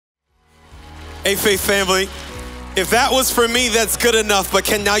Hey, Faith family, if that was for me, that's good enough. But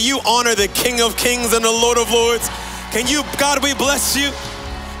can now you honor the King of Kings and the Lord of Lords? Can you, God, we bless you.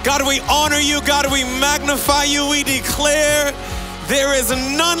 God, we honor you. God, we magnify you. We declare there is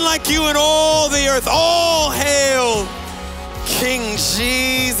none like you in all the earth. All hail King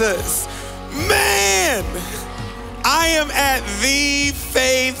Jesus. Man, I am at the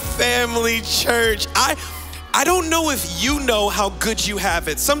Faith Family Church. I don't know if you know how good you have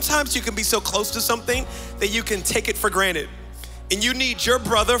it. Sometimes you can be so close to something that you can take it for granted. And you need your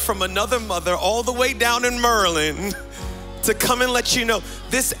brother from another mother all the way down in Maryland to come and let you know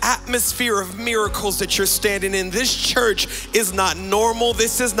this atmosphere of miracles that you're standing in, this church is not normal.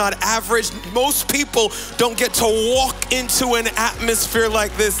 This is not average. Most people don't get to walk into an atmosphere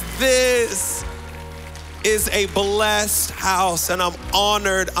like this. This is a blessed house, and I'm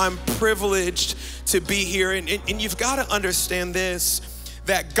honored, I'm privileged to be here. And you've got to understand this,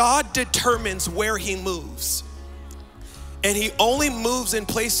 that God determines where he moves. And he only moves in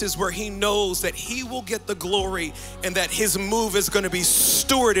places where he knows that he will get the glory and that his move is going to be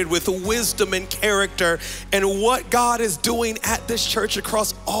stewarded with wisdom and character. And what God is doing at this church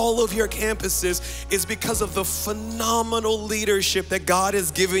across all of your campuses is because of the phenomenal leadership that God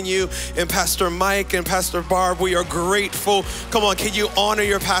has given you. And Pastor Mike and Pastor Barb, we are grateful. Come on, can you honor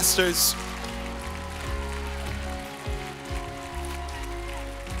your pastors?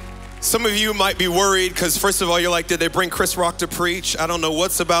 Some of you might be worried because first of all, you're like, did they bring Chris Rock to preach? I don't know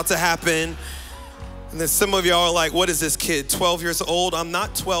what's about to happen. And then some of y'all are like, what is this kid, 12 years old? I'm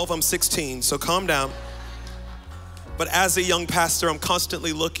not 12, I'm 16, so calm down. But as a young pastor, I'm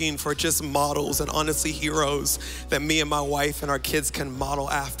constantly looking for just models and honestly heroes that me and my wife and our kids can model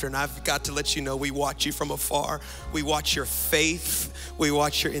after. And I've got to let you know, we watch you from afar. We watch your faith. We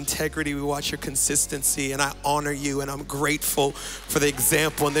watch your integrity. We watch your consistency. And I honor you, and I'm grateful for the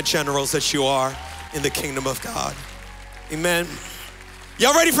example and the generals that you are in the kingdom of God. Amen.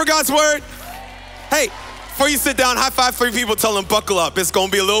 Y'all ready for God's word? Hey, before you sit down, high five 3 people, tell them buckle up. It's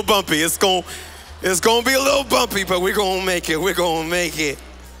gonna be a little bumpy. It's gonna be a little bumpy, but we're gonna make it. We're gonna make it.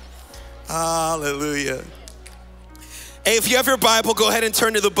 Hallelujah. Hey, if you have your Bible, go ahead and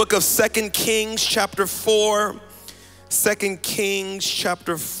turn to the book of 2 Kings chapter 4. 2 Kings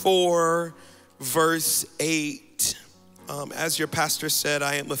chapter 4, verse 8. As your pastor said,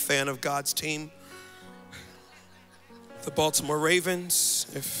 I am a fan of God's team, the Baltimore Ravens.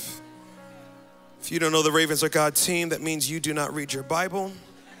 If you don't know the Ravens are God's team, that means you do not read your Bible.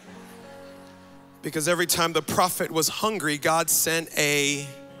 Because every time the prophet was hungry, God sent a...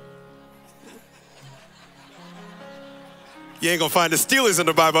 You ain't gonna find the Steelers in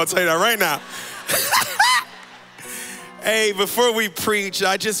the Bible, I'll tell you that right now. Hey, before we preach,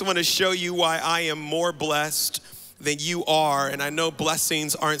 I just want to show you why I am more blessed than you are. And I know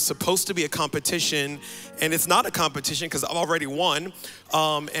blessings aren't supposed to be a competition, and it's not a competition because I've already won.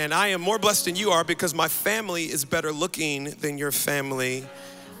 And I am more blessed than you are because my family is better looking than your family.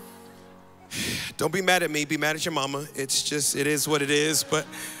 Don't be mad at me, be mad at your mama. It's just, it is what it is. But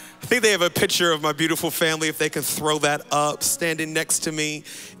I think they have a picture of my beautiful family, if they can throw that up. Standing next to me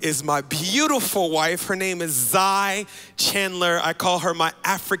is my beautiful wife. Her name is Chandler. I call her my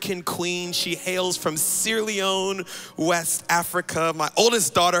African queen. She hails from Sierra Leone, West Africa. My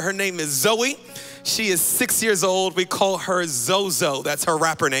oldest daughter, her name is Zoe. She is 6 years old. We call her Zozo. That's her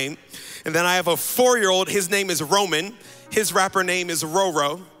rapper name. And then I have a 4-year-old. His name is Roman. His rapper name is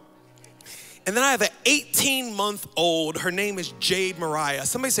Roro. And then I have an 18-month-old. Her name is Jade Mariah.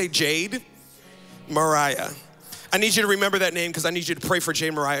 Somebody say Jade Mariah. I need you to remember that name because I need you to pray for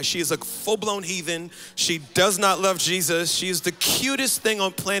Jade Mariah. She is a full-blown heathen. She does not love Jesus. She is the cutest thing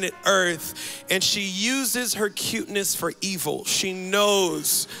on planet Earth, and she uses her cuteness for evil. She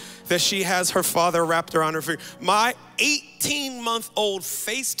knows that she has her father wrapped around her finger. My 18-month-old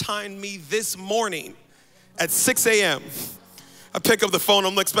FaceTimed me this morning at 6 a.m. I pick up the phone,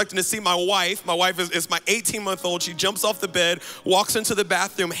 I'm expecting to see my wife. My wife is my 18-month-old. She jumps off the bed, walks into the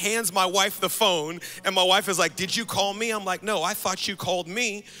bathroom, hands my wife the phone, and my wife is like, did you call me? I'm like, no, I thought you called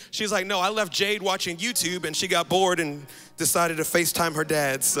me. She's like, no, I left Jade watching YouTube, and she got bored and decided to FaceTime her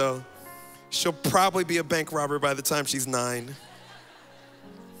dad, so she'll probably be a bank robber by the time she's 9.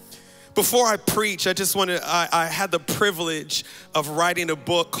 Before I preach, I had the privilege of writing a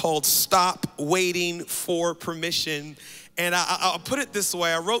book called Stop Waiting for Permission. And I'll put it this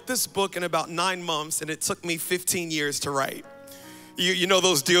way, I wrote this book in about 9 months, and it took me 15 years to write. You know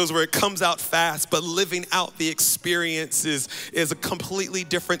those deals where it comes out fast, but living out the experience is a completely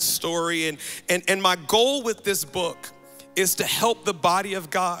different story. And my goal with this book is to help the body of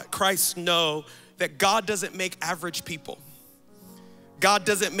Christ know that God doesn't make average people. God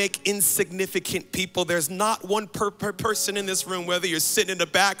doesn't make insignificant people. There's not one per person in this room, whether you're sitting in the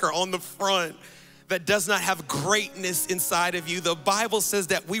back or on the front, that does not have greatness inside of you. The Bible says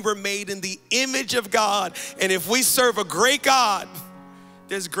that we were made in the image of God. And if we serve a great God,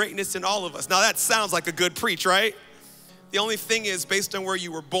 there's greatness in all of us. Now that sounds like a good preach, right? The only thing is, based on where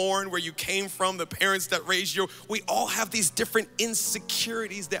you were born, where you came from, the parents that raised you, we all have these different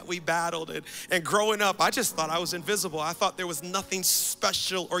insecurities that we battled. And growing up, I just thought I was invisible. I thought there was nothing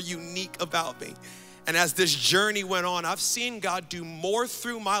special or unique about me. And as this journey went on, I've seen God do more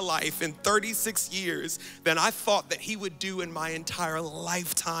through my life in 36 years than I thought that he would do in my entire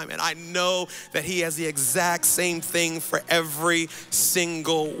lifetime. And I know that he has the exact same thing for every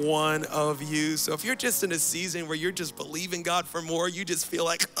single one of you. So if you're just in a season where you're just believing God for more, you just feel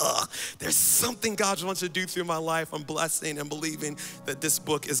like, there's something God wants to do through my life, I'm blessing and believing that this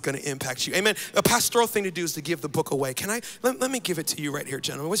book is going to impact you. Amen. The pastoral thing to do is to give the book away. Can I, let me give it to you right here,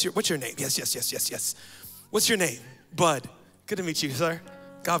 gentlemen. What's your name? Yes. What's your name? Bud. Good to meet you, sir.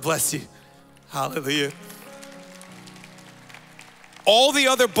 God bless you. Hallelujah. All the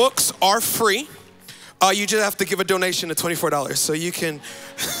other books are free. You just have to give a donation of $24. So you can,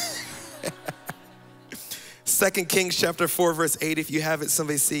 2 Kings chapter 4, verse 8. If you have it,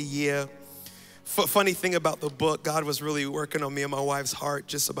 somebody say, yeah. Funny thing about the book, God was really working on me and my wife's heart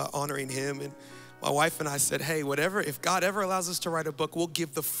just about honoring him. And my wife and I said, hey, if God ever allows us to write a book, we'll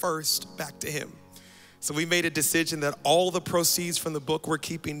give the first back to him. So we made a decision that all the proceeds from the book, we're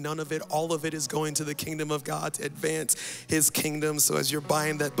keeping none of it. All of it is going to the kingdom of God to advance his kingdom. So as you're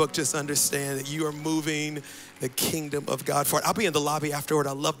buying that book, just understand that you are moving the kingdom of God forward. I'll be in the lobby afterward.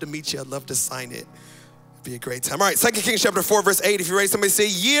 I'd love to meet you. I'd love to sign it. It'd be a great time. All right, 2 Kings chapter 4, verse 8. If you're ready, somebody say,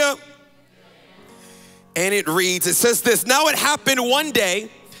 yeah. And it reads, it says this, now it happened one day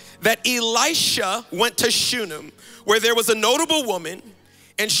that Elisha went to Shunem, where there was a notable woman,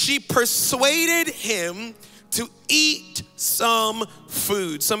 and she persuaded him to eat some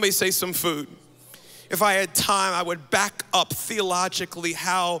food. Somebody say some food. If I had time, I would back up theologically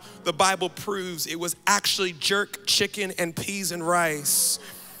how the Bible proves it was actually jerk chicken and peas and rice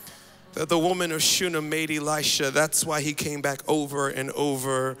that the woman of Shunem made Elisha. That's why he came back over and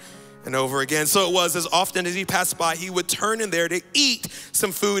over and over again. So it was as often as he passed by, he would turn in there to eat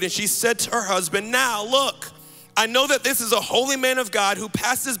some food. And she said to her husband, now look, I know that this is a holy man of God who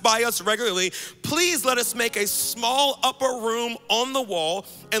passes by us regularly. Please let us make a small upper room on the wall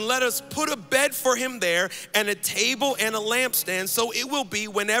and let us put a bed for him there and a table and a lampstand. So it will be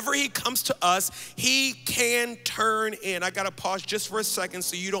whenever he comes to us, he can turn in. I gotta pause just for a second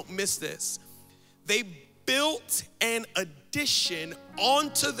so you don't miss this. They built an addition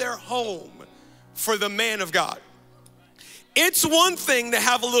onto their home for the man of God. It's one thing to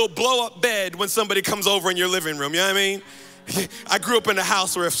have a little blow up bed when somebody comes over in your living room, you know what I mean? I grew up in a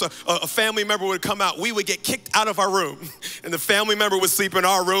house where if a family member would come out, we would get kicked out of our room. And the family member would sleep in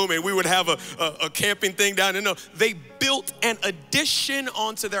our room and we would have a camping thing down there. No, they built an addition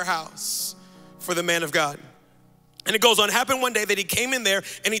onto their house for the man of God. And it goes on, it happened one day that he came in there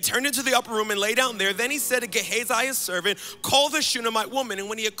and he turned into the upper room and lay down there. Then he said to Gehazi, his servant, call the Shunammite woman. And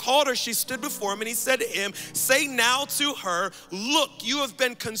when he had called her, she stood before him and he said to him, say now to her, look, you have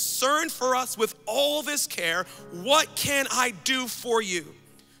been concerned for us with all this care. What can I do for you?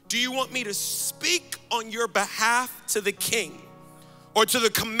 Do you want me to speak on your behalf to the king or to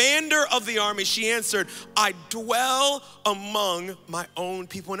the commander of the army? She answered, I dwell among my own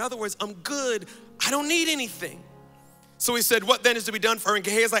people. In other words, I'm good. I don't need anything. So he said, what then is to be done for her? And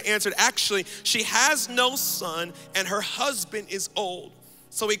Gehazi answered, actually, she has no son and her husband is old.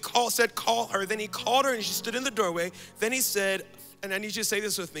 So he said, call her. Then he called her and she stood in the doorway. Then he said, and I need you to say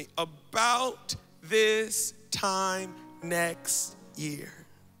this with me, about this time next year.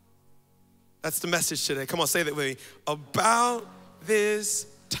 That's the message today. Come on, say that with me. About this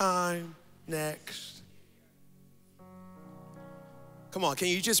time next. Come on, can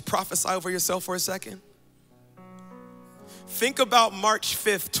you just prophesy over yourself for a second? Think about March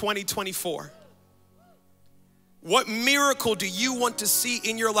 5th, 2024. What miracle do you want to see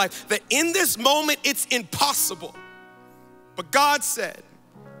in your life that in this moment it's impossible? But God said,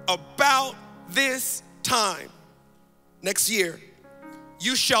 about this time next year,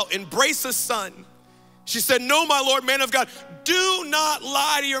 you shall embrace a son. She said, no, my Lord, man of God, do not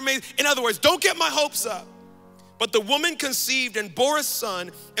lie to your maid. In other words, don't get my hopes up. But the woman conceived and bore a son,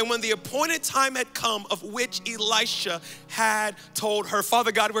 and when the appointed time had come of which Elisha had told her.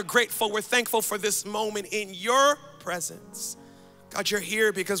 Father God, we're grateful, we're thankful for this moment in your presence. God, you're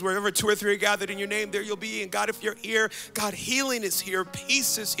here because wherever two or three are gathered in your name, there you'll be. And God, if you're here, God, healing is here,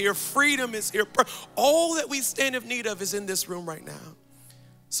 peace is here, freedom is here. All that we stand in need of is in this room right now.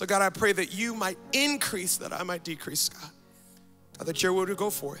 So God, I pray that you might increase, that I might decrease, God. God, that your word would go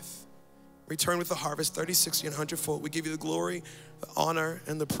forth. Return with the harvest, 30, 60, and 100-fold. We give you the glory, the honor,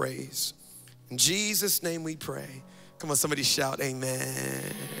 and the praise. In Jesus' name we pray. Come on, somebody shout amen,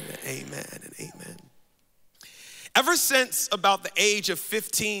 amen, and amen. Ever since about the age of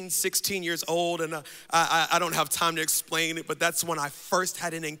 15, 16 years old, and I don't have time to explain it, but that's when I first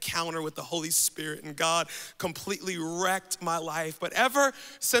had an encounter with the Holy Spirit, and God completely wrecked my life. But ever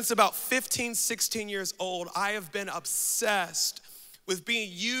since about 15, 16 years old, I have been obsessed with being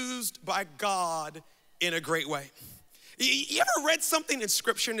used by God in a great way. You ever read something in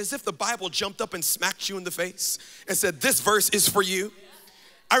scripture and as if the Bible jumped up and smacked you in the face and said, this verse is for you?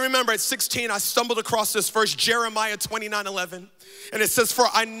 I remember at 16, I stumbled across this verse, Jeremiah 29:11. And it says, for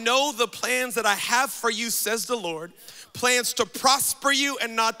I know the plans that I have for you, says the Lord, plans to prosper you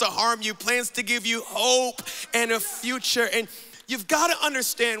and not to harm you, plans to give you hope and a future. And you've got to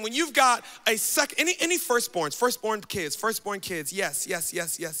understand, when you've got a any firstborn kids,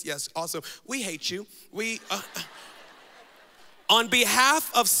 yes, awesome. We hate you. On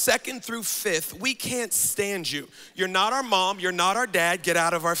behalf of 2nd through 5th, we can't stand you. You're not our mom, you're not our dad, get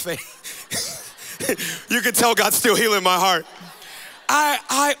out of our face. You can tell God's still healing my heart.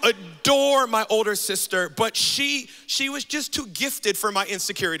 I adore my older sister, but she was just too gifted for my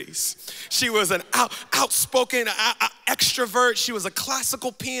insecurities. She was an outspoken extrovert. She was a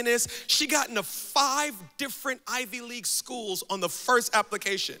classical pianist. She got into 5 different Ivy League schools on the first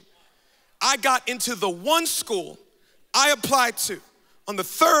application. I got into the one school I applied to on the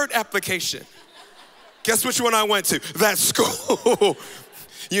 3rd application. Guess which one I went to? That school.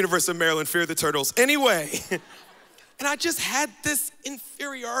 University of Maryland, fear the turtles. Anyway, and I just had this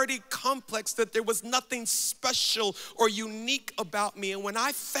inferiority complex that there was nothing special or unique about me. And when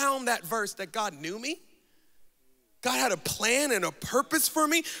I found that verse that God knew me, God had a plan and a purpose for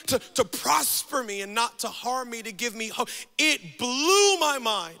me to prosper me and not to harm me, to give me hope, it blew my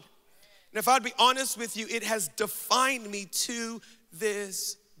mind. And if I'd be honest with you, it has defined me to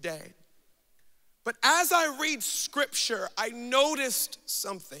this day. But as I read scripture, I noticed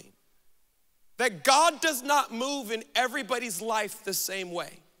something. That God does not move in everybody's life the same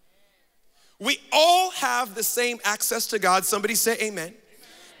way. We all have the same access to God. Somebody say amen.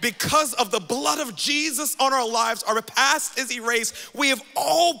 Because of the blood of Jesus on our lives, our past is erased. We have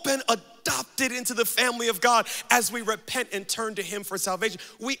all been adopted into the family of God as we repent and turn to him for salvation.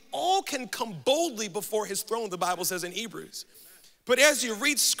 We all can come boldly before his throne, the Bible says in Hebrews. But as you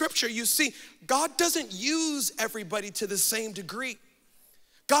read scripture, you see God doesn't use everybody to the same degree.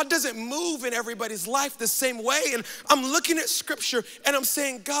 God doesn't move in everybody's life the same way. And I'm looking at scripture and I'm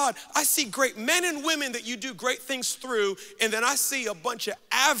saying, God, I see great men and women that you do great things through. And then I see a bunch of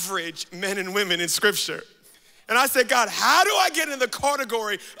average men and women in scripture. And I said, God, how do I get in the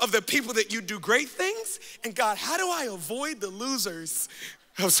category of the people that you do great things? And God, how do I avoid the losers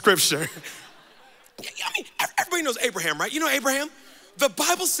of scripture? I mean, everybody knows Abraham, right? You know Abraham? The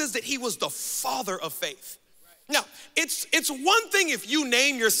Bible says that he was the father of faith. Now, it's one thing if you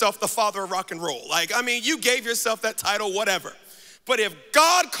name yourself the father of rock and roll. Like, I mean, you gave yourself that title, whatever. But if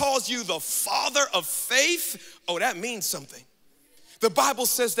God calls you the father of faith, oh, that means something. The Bible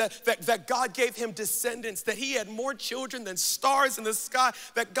says that God gave him descendants, that he had more children than stars in the sky,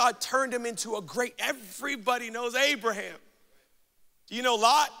 that God turned him into a great, everybody knows Abraham. Do you know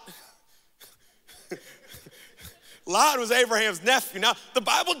Lot? Lot was Abraham's nephew. Now, the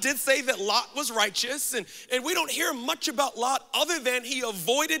Bible did say that Lot was righteous, and we don't hear much about Lot other than he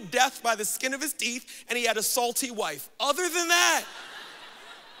avoided death by the skin of his teeth, and he had a salty wife. Other than that,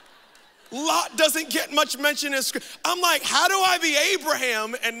 Lot doesn't get much mention in scripture. I'm like, how do I be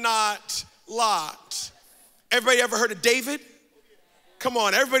Abraham and not Lot? Everybody ever heard of David? Come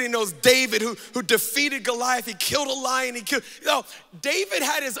on, everybody knows David who defeated Goliath. He killed a lion, David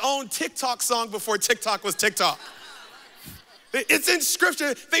had his own TikTok song before TikTok was TikTok. It's in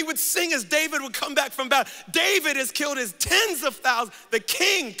scripture. They would sing as David would come back from battle. David has killed his tens of thousands. The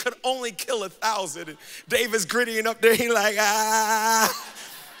king could only kill 1,000. And David's grittying up there. He's like,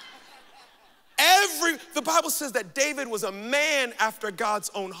 The Bible says that David was a man after God's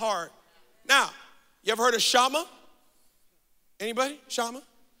own heart. Now, you ever heard of Shammah? Anybody? Shammah?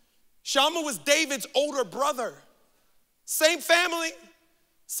 Shammah was David's older brother. Same family,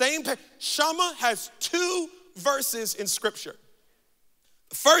 Shammah has 2 verses in scripture.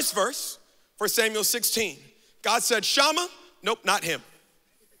 The first verse, 1 Samuel 16, God said, Shammah, nope, not him.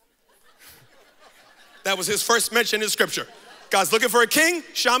 That was his first mention in scripture. God's looking for a king,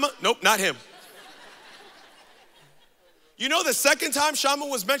 Shammah, nope, not him. You know the second time Shammah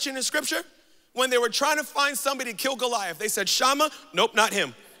was mentioned in scripture? When they were trying to find somebody to kill Goliath. They said, Shammah, nope, not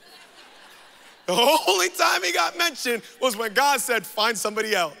him. The only time he got mentioned was when God said, find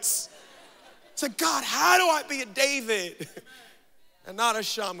somebody else. I said, God, how do I be a David and not a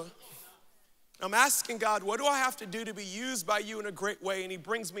Shammah? I'm asking God, what do I have to do to be used by you in a great way? And he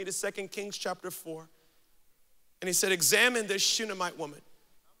brings me to 2 Kings chapter 4. And he said, examine this Shunammite woman.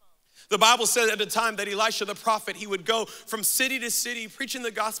 The Bible said at the time that Elisha the prophet, he would go from city to city, preaching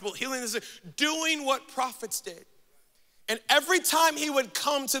the gospel, healing the sick, doing what prophets did. And every time he would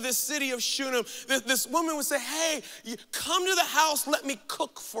come to this city of Shunem, this woman would say, hey, you come to the house, let me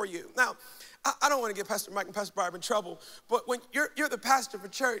cook for you. Now, I don't want to get Pastor Mike and Pastor Barb in trouble, but when you're the pastor of a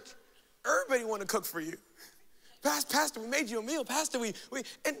church, everybody want to cook for you. Pastor, we made you a meal. Pastor, and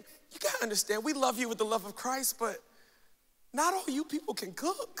you got to understand, we love you with the love of Christ, but not all you people can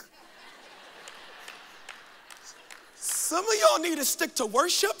cook. Some of y'all need to stick to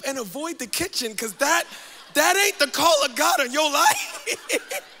worship and avoid the kitchen, because that ain't the call of God on your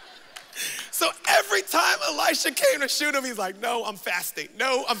life. So every time Elisha came to shoot him, he's like, no, I'm fasting.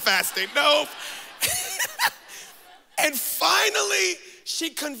 No, I'm fasting. No. And finally, she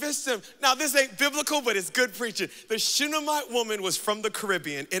convinced him. Now, this ain't biblical, but it's good preaching. The Shunammite woman was from the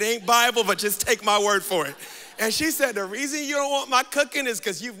Caribbean. It ain't Bible, but just take my word for it. And she said, the reason you don't want my cooking is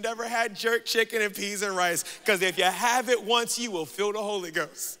because you've never had jerk chicken and peas and rice. Because if you have it once, you will feel the Holy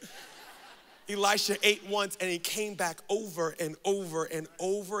Ghost. Elisha ate once, and he came back over and over and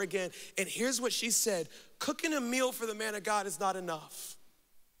over again. And here's what she said: cooking a meal for the man of God is not enough.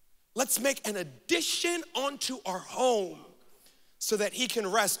 Let's make an addition onto our home so that he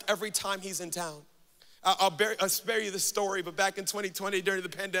can rest every time he's in town. I'll spare you the story, but back in 2020, during the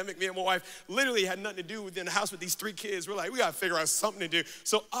pandemic, me and my wife literally had nothing to do within the house with these 3 kids. We're like, we gotta figure out something to do.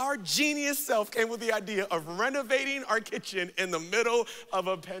 So our genius self came with the idea of renovating our kitchen in the middle of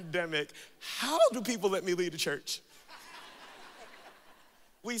a pandemic. How do people let me lead a church?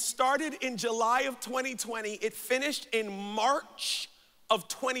 We started in July of 2020. It finished in March of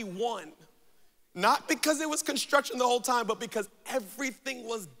 21. Not because it was construction the whole time, but because everything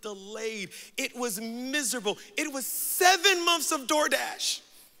was delayed. It was miserable. It was 7 months of DoorDash.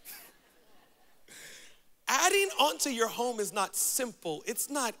 Adding onto your home is not simple. It's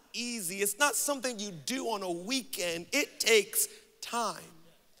not easy. It's not something you do on a weekend. It takes time.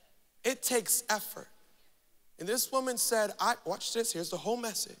 It takes effort. And this woman said, watch this, here's the whole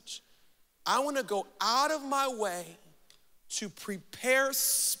message. I want to go out of my way to prepare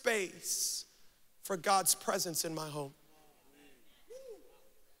space for God's presence in my home.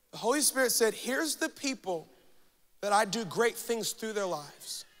 The Holy Spirit said, here's the people that I do great things through their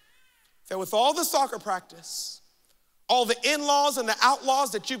lives. That with all the soccer practice, all the in-laws and the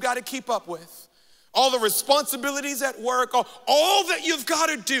outlaws that you've got to keep up with, all the responsibilities at work, all that you've got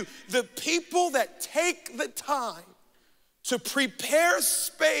to do, the people that take the time to prepare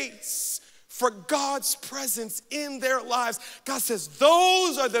space for God's presence in their lives. God says,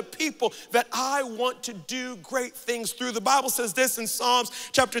 those are the people that I want to do great things through. The Bible says this in Psalms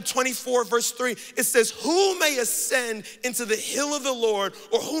chapter 24, verse 3. It says, who may ascend into the hill of the Lord,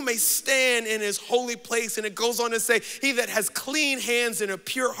 or who may stand in his holy place? And it goes on to say, he that has clean hands and a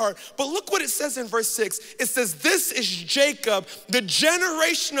pure heart. But look what it says in verse 6. It says, this is Jacob, the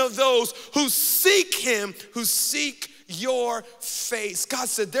generation of those who seek him, who seek your face. God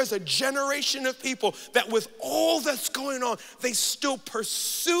said there's a generation of people that with all that's going on, they still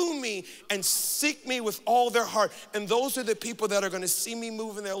pursue me and seek me with all their heart. And those are the people that are going to see me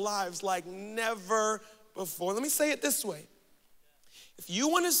move in their lives like never before. Let me say it this way. If you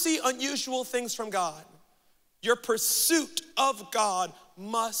want to see unusual things from God, your pursuit of God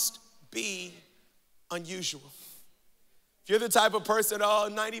must be unusual. If you're the type of person,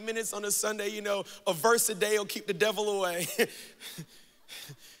 90 minutes on a Sunday, a verse a day will keep the devil away.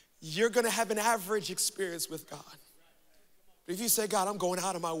 You're gonna have an average experience with God. But if you say, God, I'm going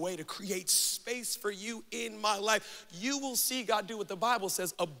out of my way to create space for you in my life, you will see God do what the Bible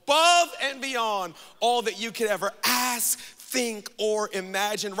says, above and beyond all that you could ever ask, think, or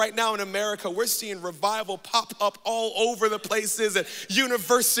imagine. Right now in America, we're seeing revival pop up all over the places, and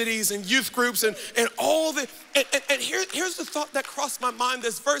universities and youth groups and all the, and here's the thought that crossed my mind.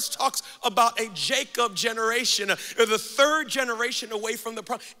 This verse talks about a Jacob generation, or the 3rd generation away from the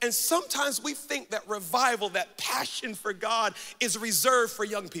promise. And sometimes we think that revival, that passion for God, is reserved for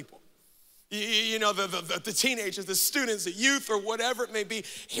young people. The teenagers, the students, the youth, or whatever it may be.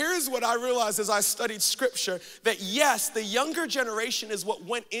 Here's what I realized as I studied scripture, that yes, the younger generation is what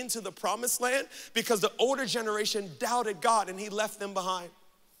went into the promised land because the older generation doubted God and he left them behind.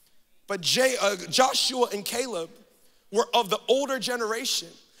 But Joshua and Caleb were of the older generation.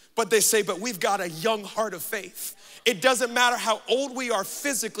 But they say, but we've got a young heart of faith. It doesn't matter how old we are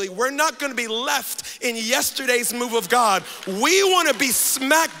physically. We're not going to be left in yesterday's move of God. We want to be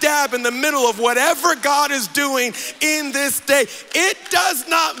smack dab in the middle of whatever God is doing in this day. It does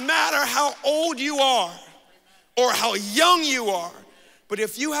not matter how old you are or how young you are. But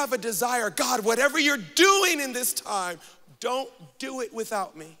if you have a desire, God, whatever you're doing in this time, don't do it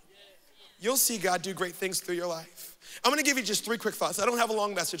without me. You'll see God do great things through your life. I'm going to give you just 3 quick thoughts. I don't have a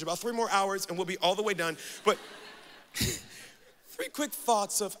long message, about 3 more hours and we'll be all the way done. But 3 quick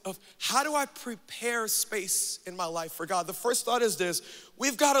thoughts of how do I prepare space in my life for God? The first thought is this: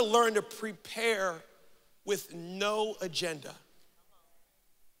 we've got to learn to prepare with no agenda.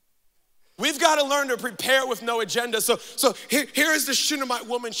 We've got to learn to prepare with no agenda. So here is the Shunammite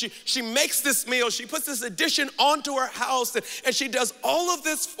woman. She makes this meal. She puts this addition onto her house, and she does all of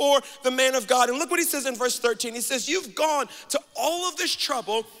this for the man of God. And look what he says in verse 13. He says, you've gone to all of this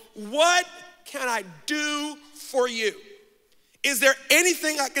trouble. What can I do for you? Is there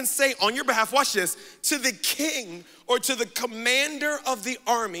anything I can say on your behalf, watch this, to the king or to the commander of the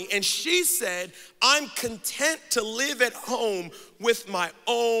army? And she said, I'm content to live at home with my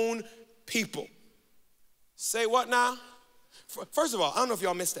own people. Say what now? First of all, I don't know if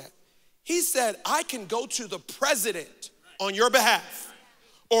y'all missed that. He said, I can go to the president on your behalf,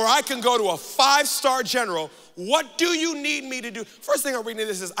 or I can go to a 5-star general. What do you need me to do? First thing I'm reading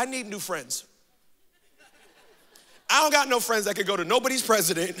this is, I need new friends. I don't got no friends that could go to nobody's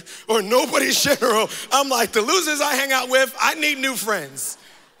president or nobody's general. I'm like, the losers I hang out with, I need new friends.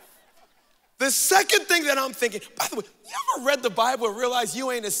 The second thing that I'm thinking, by the way, you ever read the Bible and realize you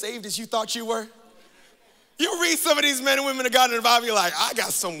ain't as saved as you thought you were? You read some of these men and women of God in the Bible, you're like, I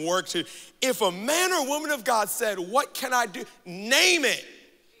got some work to do. If a man or woman of God said, what can I do? Name it.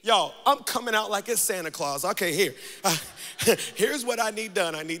 Y'all, I'm coming out like it's Santa Claus. Okay, here. Here's what I need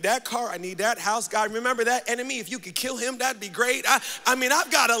done. I need that car. I need that house. God, remember that enemy? If you could kill him, that'd be great. I mean, I've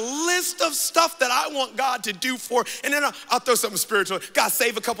got a list of stuff that I want God to do for. And then I'll throw something spiritual. God,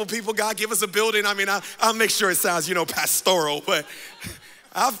 save a couple people. God, give us a building. I mean, I'll make sure it sounds, pastoral. But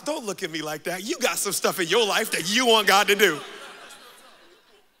don't look at me like that. You got some stuff in your life that you want God to do.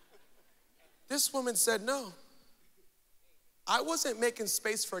 This woman said no. I wasn't making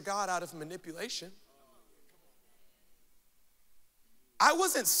space for God out of manipulation. I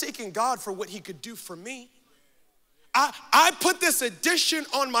wasn't seeking God for what he could do for me. I put this addition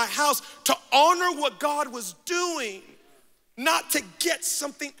on my house to honor what God was doing, not to get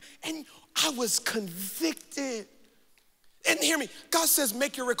something. And I was convicted. And hear me, God says,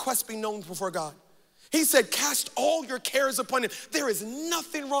 make your requests be known before God. He said, cast all your cares upon him. There is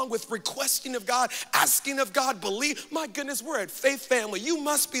nothing wrong with requesting of God, asking of God, believe. My goodness, we're at Faith Family. You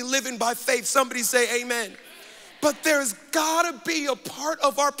must be living by faith. Somebody say amen. But there's gotta be a part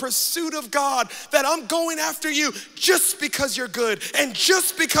of our pursuit of God that I'm going after you just because you're good, and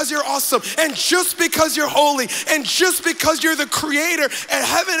just because you're awesome, and just because you're holy, and just because you're the creator of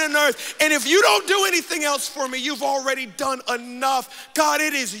heaven and earth. And if you don't do anything else for me, you've already done enough. God,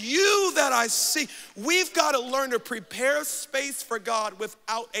 it is you that I see. We've got to learn to prepare space for God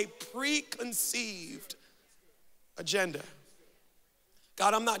without a preconceived agenda.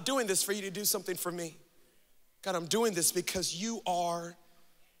 God, I'm not doing this for you to do something for me. God, I'm doing this because you are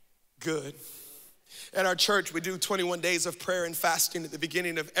good. At our church, we do 21 days of prayer and fasting at the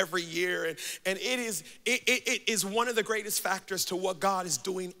beginning of every year. And it is one of the greatest factors to what God is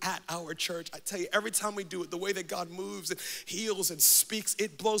doing at our church. I tell you, every time we do it, the way that God moves and heals and speaks,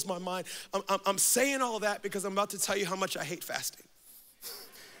 it blows my mind. I'm saying all of that because I'm about to tell you how much I hate fasting.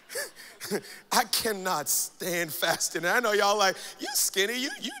 I cannot stand fasting. And I know y'all like, you skinny, you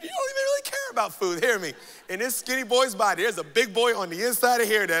don't even really care about food. Hear me. In this skinny boy's body, there's a big boy on the inside of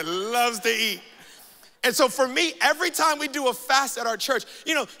here that loves to eat. And so for me, every time we do a fast at our church,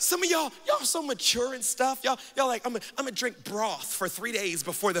 some of y'all so mature and stuff. Y'all like, I'm gonna drink broth for 3 days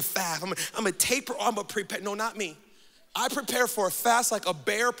before the fast. I'm gonna taper, I'm gonna prepare. No, not me. I prepare for a fast like a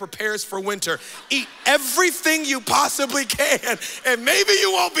bear prepares for winter. Eat everything you possibly can, and maybe you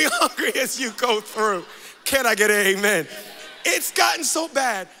won't be hungry as you go through. Can I get an amen? It's gotten so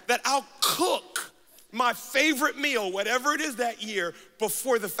bad that I'll cook my favorite meal, whatever it is that year,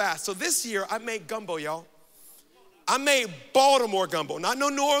 before the fast. So this year, I made gumbo, y'all. I made Baltimore gumbo, not no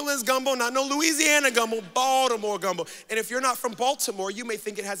New Orleans gumbo, not no Louisiana gumbo, Baltimore gumbo. And if you're not from Baltimore, you may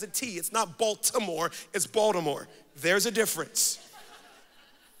think it has a T. It's not Baltimore, it's Baltimore. There's a difference.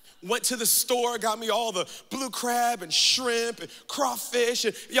 Went to the store, got me all the blue crab and shrimp and crawfish.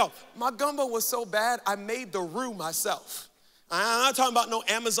 And my gumbo was so bad, I made the roux myself. I'm not talking about no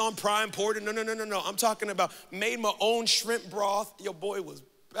Amazon Prime poured. No. I'm talking about made my own shrimp broth. Your boy was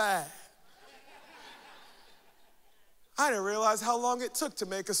bad. I didn't realize how long it took to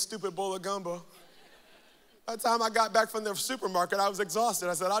make a stupid bowl of gumbo. By the time I got back from the supermarket, I was exhausted.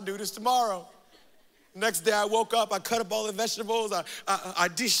 I said, I'll do this tomorrow. Next day I woke up, I cut up all the vegetables, I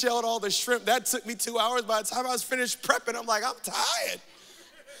de-shelled all the shrimp. That took me 2 hours. By the time I was finished prepping, I'm like, I'm tired.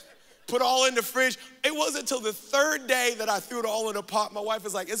 Put all in the fridge. It wasn't until the third day that I threw it all in a pot. My wife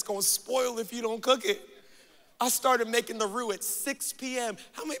was like, it's gonna spoil if you don't cook it. I started making the roux at 6 p.m.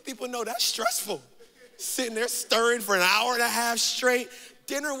 How many people know that's stressful? Sitting there stirring for an hour and a half straight.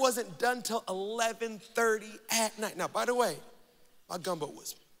 Dinner wasn't done till 11:30 at night. Now, by the way, my gumbo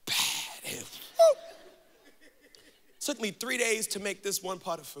was bad. Took me 3 days to make this one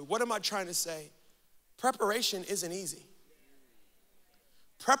pot of food. What am I trying to say? Preparation isn't easy.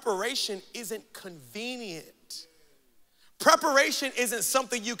 Preparation isn't convenient. Preparation isn't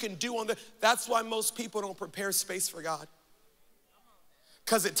something you can do that's why most people don't prepare space for God.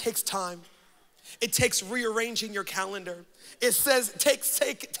 Because it takes time. It takes rearranging your calendar. It takes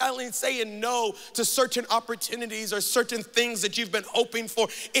saying no to certain opportunities or certain things that you've been hoping for.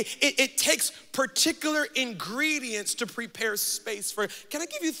 It takes particular ingredients to prepare space for. Can I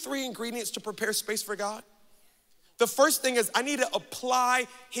give you 3 ingredients to prepare space for God? The first thing is I need to apply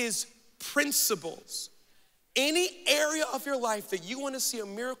his principles. Any area of your life that you want to see a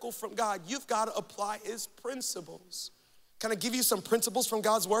miracle from God, you've got to apply his principles. Can I give you some principles from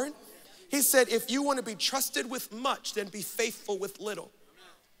God's word? He said, if you want to be trusted with much, then be faithful with little.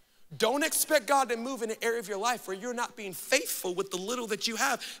 Don't expect God to move in an area of your life where you're not being faithful with the little that you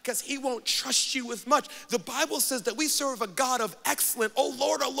have, because he won't trust you with much. The Bible says that we serve a God of excellence. Oh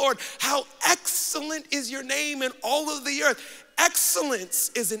Lord, how excellent is your name in all of the earth.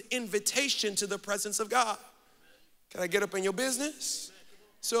 Excellence is an invitation to the presence of God. Can I get up in your business?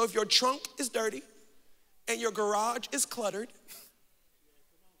 So if your trunk is dirty and your garage is cluttered,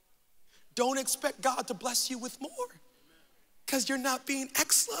 don't expect God to bless you with more, because you're not being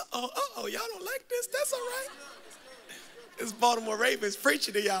excellent. Y'all don't like this? That's all right. It's Baltimore Ravens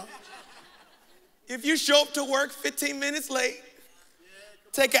preaching to y'all. If you show up to work 15 minutes late,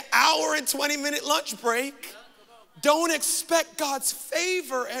 take an hour and 20-minute lunch break, don't expect God's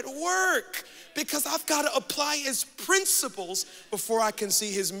favor at work, because I've got to apply his principles before I can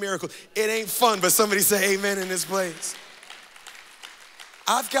see his miracle. It ain't fun, but somebody say amen in this place.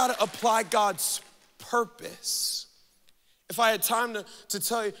 I've got to apply God's purpose. If I had time to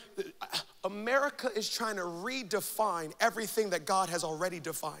tell you, America is trying to redefine everything that God has already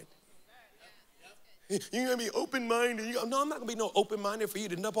defined. You're gonna be open-minded. No, I'm not gonna be no open-minded for you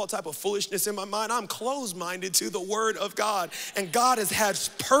to dump all type of foolishness in my mind. I'm closed-minded to the word of God. And God has had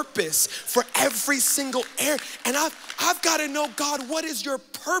purpose for every single area. And I've got to know, God, what is your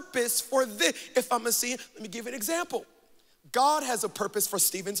purpose for this? If I'm gonna see it, let me give you an example. God has a purpose for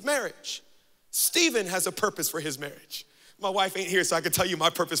Stephen's marriage. Stephen has a purpose for his marriage. My wife ain't here, so I can tell you my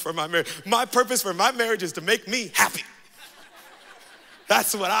purpose for my marriage. My purpose for my marriage is to make me happy.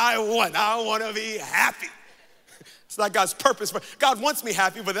 That's what I want. I want to be happy. It's not God's purpose. God wants me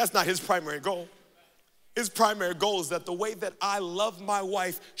happy, but that's not his primary goal. His primary goal is that the way that I love my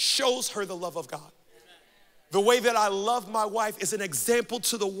wife shows her the love of God. The way that I love my wife is an example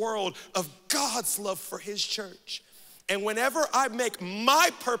to the world of God's love for his church. And whenever I make my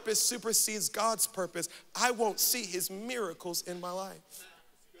purpose supersedes God's purpose, I won't see his miracles in my life.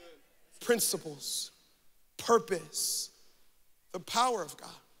 Principles, purpose, the power of God.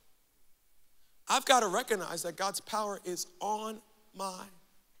 I've got to recognize that God's power is on my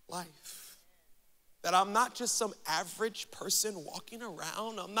life. That I'm not just some average person walking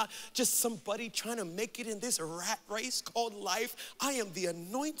around. I'm not just somebody trying to make it in this rat race called life. I am the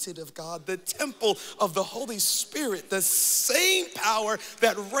anointed of God, the temple of the Holy Spirit. The same power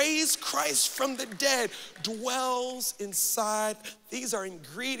that raised Christ from the dead dwells inside. These are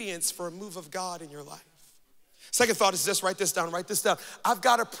ingredients for a move of God in your life. Second thought is this, write this down. I've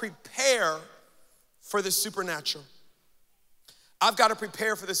got to prepare for the supernatural. I've got to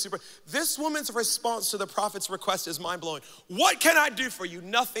prepare for the This woman's response to the prophet's request is mind-blowing. What can I do for you?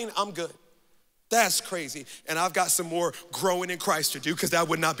 Nothing, I'm good. That's crazy. And I've got some more growing in Christ to do, because that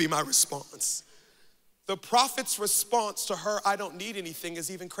would not be my response. The prophet's response to her, I don't need anything, is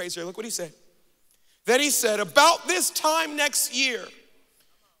even crazier. Look what he said. Then he said, about this time next year,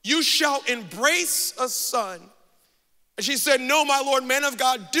 you shall embrace a son. And she said, no, my Lord, man of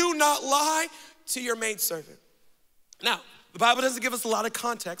God, do not lie to your maidservant. Now, the Bible doesn't give us a lot of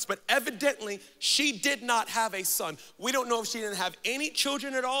context, but evidently she did not have a son. We don't know if she didn't have any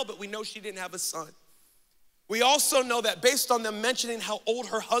children at all, but we know she didn't have a son. We also know that based on them mentioning how old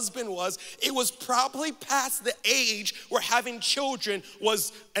her husband was, it was probably past the age where having children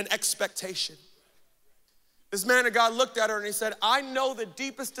was an expectation. This man of God looked at her and he said, I know the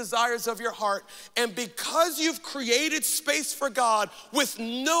deepest desires of your heart, and because you've created space for God with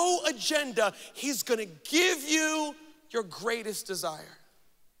no agenda, he's gonna give you your greatest desire.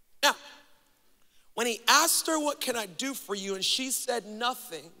 Now, when he asked her, what can I do for you? And she said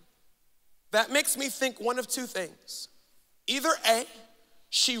nothing. That makes me think one of two things. Either A,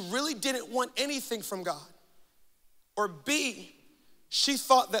 she really didn't want anything from God, or B, she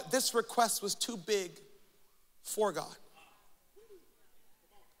thought that this request was too big for God.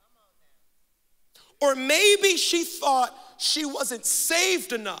 Or maybe she thought she wasn't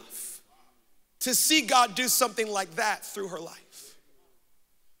saved enough to see God do something like that through her life.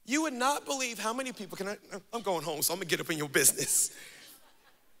 You would not believe how many people, I'm going home, so I'm gonna get up in your business,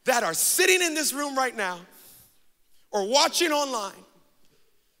 that are sitting in this room right now or watching online,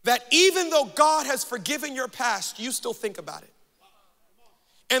 that even though God has forgiven your past, you still think about it.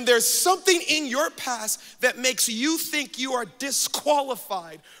 And there's something in your past that makes you think you are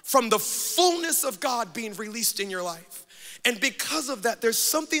disqualified from the fullness of God being released in your life. And because of that, there's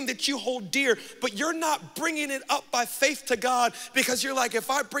something that you hold dear, but you're not bringing it up by faith to God because you're like,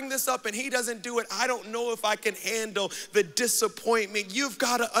 if I bring this up and he doesn't do it, I don't know if I can handle the disappointment. You've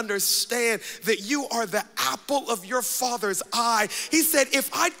got to understand that you are the apple of your Father's eye. He said,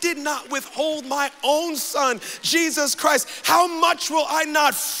 if I did not withhold my own son, Jesus Christ, how much will I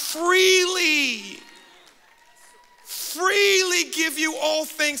not freely give you all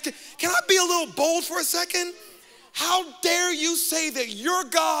things? Can I be a little bold for a second? How dare you say that your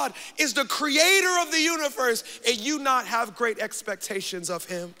God is the creator of the universe and you not have great expectations of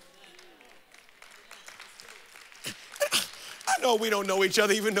him? I know we don't know each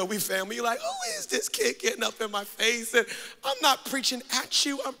other even though we family. You're like, who is this kid getting up in my face? And I'm not preaching at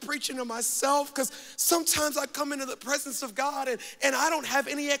you, I'm preaching to myself, because sometimes I come into the presence of God and I don't have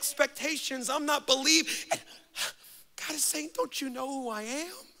any expectations. I'm not believing. God is saying, don't you know who I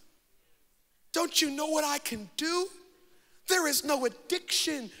am? Don't you know what I can do? There is no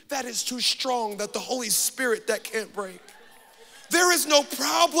addiction that is too strong that the Holy Spirit that can't break. There is no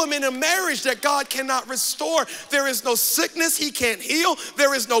problem in a marriage that God cannot restore. There is no sickness he can't heal.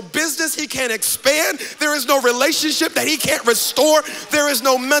 There is no business he can't expand. There is no relationship that he can't restore. There is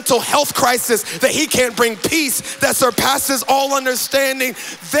no mental health crisis that he can't bring peace that surpasses all understanding.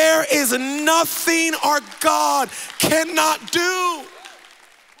 There is nothing our God cannot do.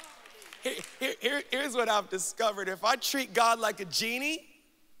 Here's what I've discovered. If I treat God like a genie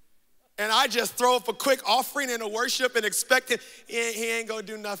and I just throw up a quick offering and a worship and expect it, he ain't gonna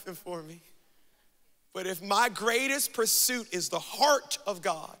do nothing for me. But if my greatest pursuit is the heart of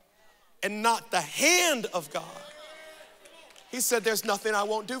God and not the hand of God, he said, there's nothing I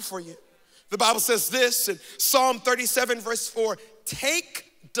won't do for you. The Bible says this in Psalm 37 verse 4,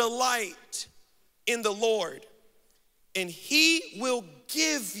 take delight in the Lord and he will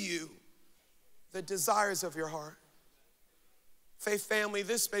give you the desires of your heart. Faith family,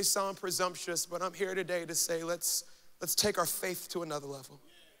 this may sound presumptuous, but I'm here today to say let's take our faith to another level.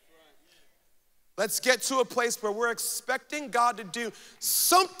 Let's get to a place where we're expecting God to do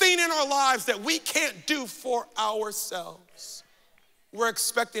something in our lives that we can't do for ourselves. We're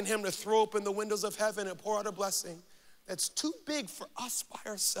expecting him to throw open the windows of heaven and pour out a blessing that's too big for us by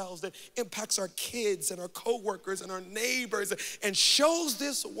ourselves, that impacts our kids and our coworkers and our neighbors and shows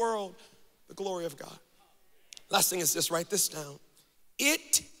this world the glory of God. Last thing is this, write this down.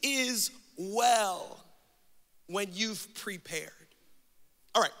 It is well when you've prepared.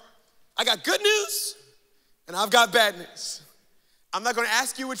 All right, I got good news and I've got bad news. I'm not gonna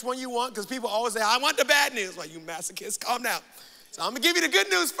ask you which one you want because people always say, I want the bad news. Like, you masochists, calm down. So I'm gonna give you the good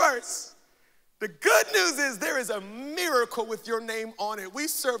news first. The good news is there is a miracle with your name on it. We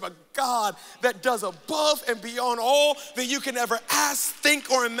serve a God that does above and beyond all that you can ever ask, think,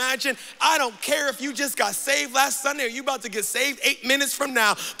 or imagine. I don't care if you just got saved last Sunday or you about to get saved 8 minutes from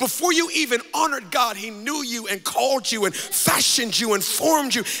now. Before you even honored God, he knew you and called you and fashioned you and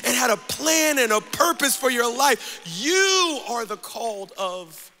formed you and had a plan and a purpose for your life. You are the called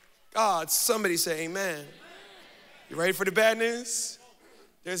of God. Somebody say amen. You ready for the bad news?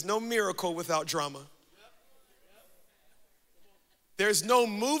 There's no miracle without drama. There's no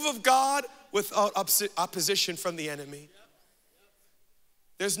move of God without opposition from the enemy.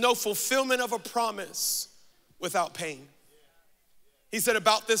 There's no fulfillment of a promise without pain. He said,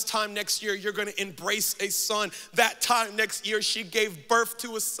 about this time next year, you're gonna embrace a son. That time next year, she gave birth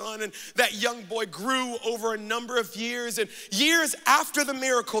to a son, and that young boy grew over a number of years. And years after the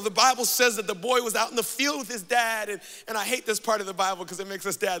miracle, the Bible says that the boy was out in the field with his dad. And I hate this part of the Bible because it makes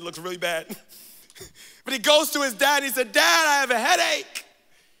his dad look really bad. But he goes to his dad and he said, Dad, I have a headache.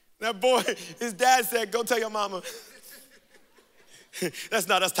 That boy, his dad said, go tell your mama. That's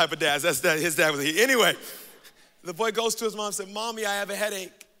not us type of dads. His dad was anyway. The boy goes to his mom and said, Mommy, I have a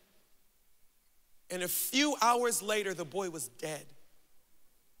headache. And a few hours later, the boy was dead.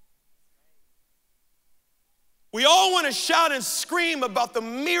 We all want to shout and scream about the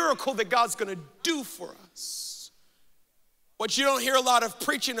miracle that God's going to do for us. What you don't hear a lot of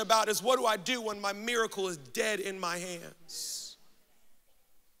preaching about is, what do I do when my miracle is dead in my hands?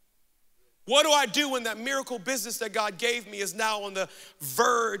 What do I do when that miracle business that God gave me is now on the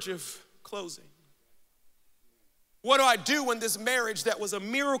verge of closing? What do I do when this marriage that was a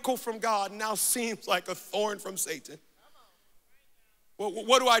miracle from God now seems like a thorn from Satan?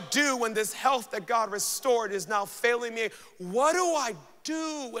 What do I do when this health that God restored is now failing me? What do I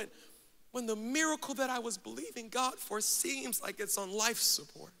do when the miracle that I was believing God for seems like it's on life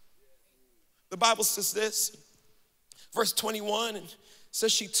support? The Bible says this, verse 21, and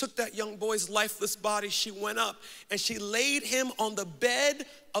says she took that young boy's lifeless body, she went up and she laid him on the bed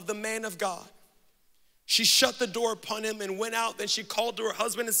of the man of God. She shut the door upon him and went out. Then she called to her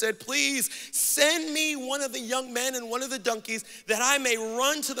husband and said, please send me one of the young men and one of the donkeys that I may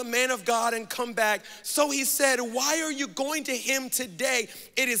run to the man of God and come back. So he said, why are you going to him today?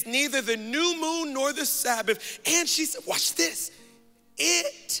 It is neither the new moon nor the Sabbath. And she said, watch this.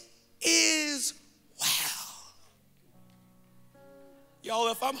 It is well.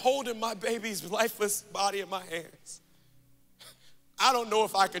 Y'all, if I'm holding my baby's lifeless body in my hands, I don't know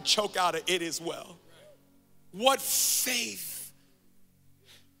if I could choke out a "it is well." What faith.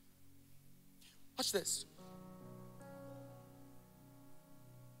 Watch this.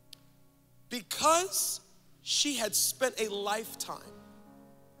 Because she had spent a lifetime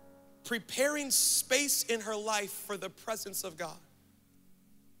preparing space in her life for the presence of God,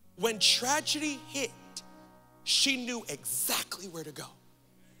 when tragedy hit, she knew exactly where to go.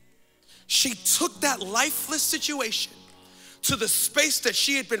 She took that lifeless situation to the space that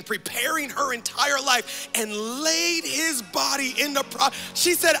she had been preparing her entire life and laid his body in the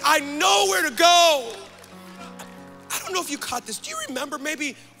She said, I know where to go. I don't know if you caught this. Do you remember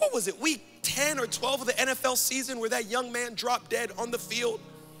maybe, what was it, week 10 or 12 of the NFL season where that young man dropped dead on the field?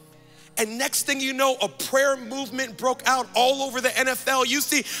 And next thing you know, a prayer movement broke out all over the NFL. You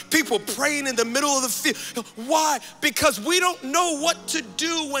see people praying in the middle of the field. Why? Because we don't know what to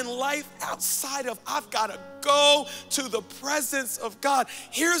do when life outside of, I've got to go to the presence of God.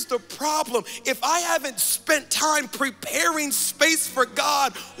 Here's the problem. If I haven't spent time preparing space for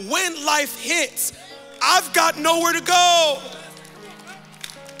God, when life hits, I've got nowhere to go.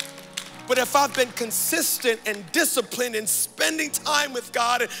 But if I've been consistent and disciplined in spending time with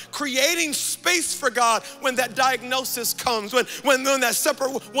God and creating space for God when that diagnosis comes, when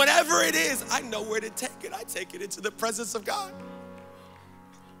that whatever it is, I know where to take it. I take it into the presence of God.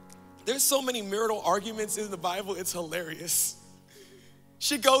 There's so many marital arguments in the Bible, it's hilarious.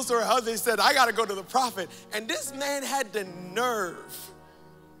 She goes to her husband and said, I gotta go to the prophet. And this man had the nerve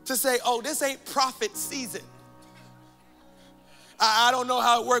to say, oh, this ain't prophet season. I don't know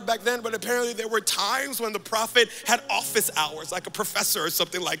how it worked back then, but apparently there were times when the prophet had office hours, like a professor or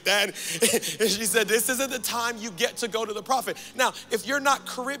something like that. And she said, this isn't the time you get to go to the prophet. Now, if you're not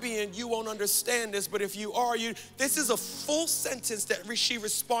Caribbean, you won't understand this, but if you are, this is a full sentence that she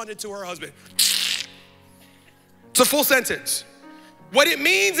responded to her husband. It's a full sentence. What it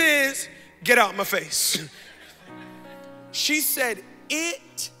means is, get out my face. She said,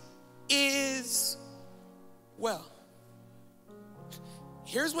 it is well.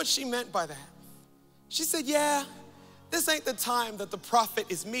 Here's what she meant by that. She said, yeah, this ain't the time that the prophet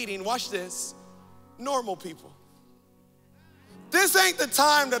is meeting, watch this, normal people. This ain't the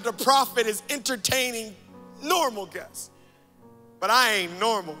time that the prophet is entertaining normal guests. But I ain't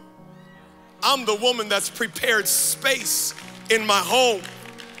normal. I'm the woman that's prepared space in my home.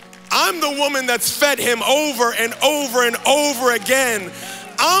 I'm the woman that's fed him over and over and over again.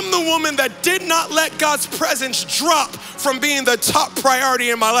 I'm the woman that did not let God's presence drop from being the top priority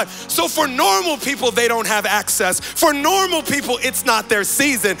in my life. So for normal people, they don't have access. For normal people, it's not their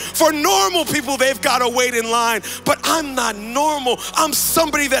season. For normal people, they've got to wait in line. But I'm not normal. I'm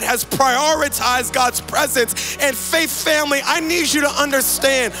somebody that has prioritized God's presence. And faith family, I need you to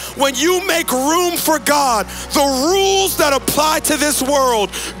understand, when you make room for God, the rules that apply to this world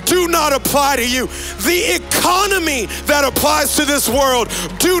do not apply to you. The economy that applies to this world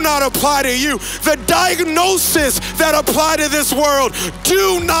do not apply to you. The diagnosis that apply to this world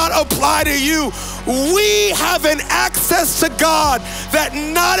do not apply to you. We have an access to God that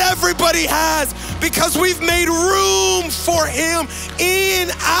not everybody has because we've made room for him in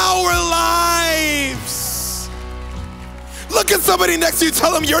our lives. Look at somebody next to you,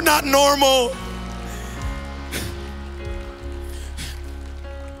 tell them you're not normal.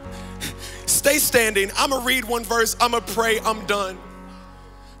 Stay standing. I'm gonna read one verse, I'm gonna pray, I'm done.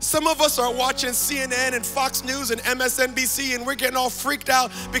 Some of us are watching CNN and Fox News and MSNBC and we're getting all freaked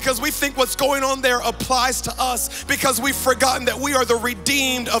out because we think what's going on there applies to us because we've forgotten that we are the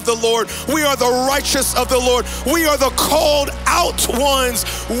redeemed of the Lord. We are the righteous of the Lord. We are the called out ones.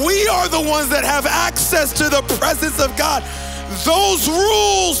 We are the ones that have access to the presence of God. Those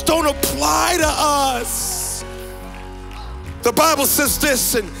rules don't apply to us. The Bible says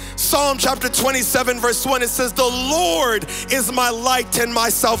this in Psalm chapter 27 verse 1, it says, the Lord is my light and my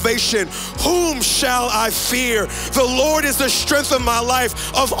salvation. Whom shall I fear? The Lord is the strength of my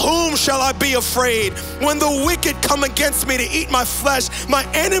life. Of whom shall I be afraid? When the wicked come against me to eat my flesh, my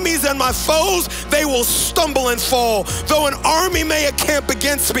enemies and my foes, they will stumble and fall. Though an army may encamp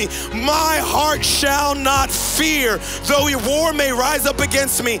against me, my heart shall not fear. Though war may rise up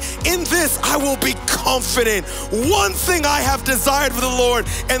against me, in this I will be confident. One thing I have desired for the Lord,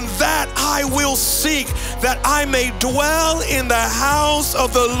 and that I will seek, that I may dwell in the house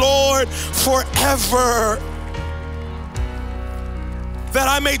of the Lord forever. That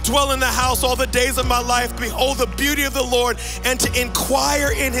I may dwell in the house all the days of my life, behold the beauty of the Lord, and to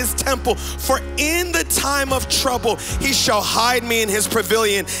inquire in his temple. For in the time of trouble, he shall hide me in his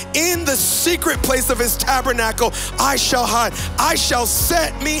pavilion. In the secret place of his tabernacle, I shall hide. I shall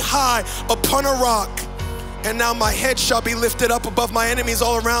set me high upon a rock. And now my head shall be lifted up above my enemies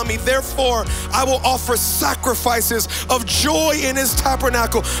all around me. Therefore, I will offer sacrifices of joy in his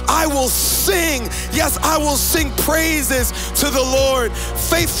tabernacle. I will sing, yes, I will sing praises to the Lord.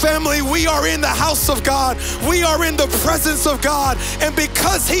 Faith family, we are in the house of God. We are in the presence of God. And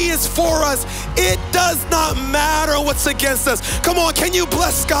because he is for us, it does not matter what's against us. Come on, can you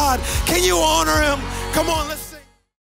bless God? Can you honor him? Come on, let's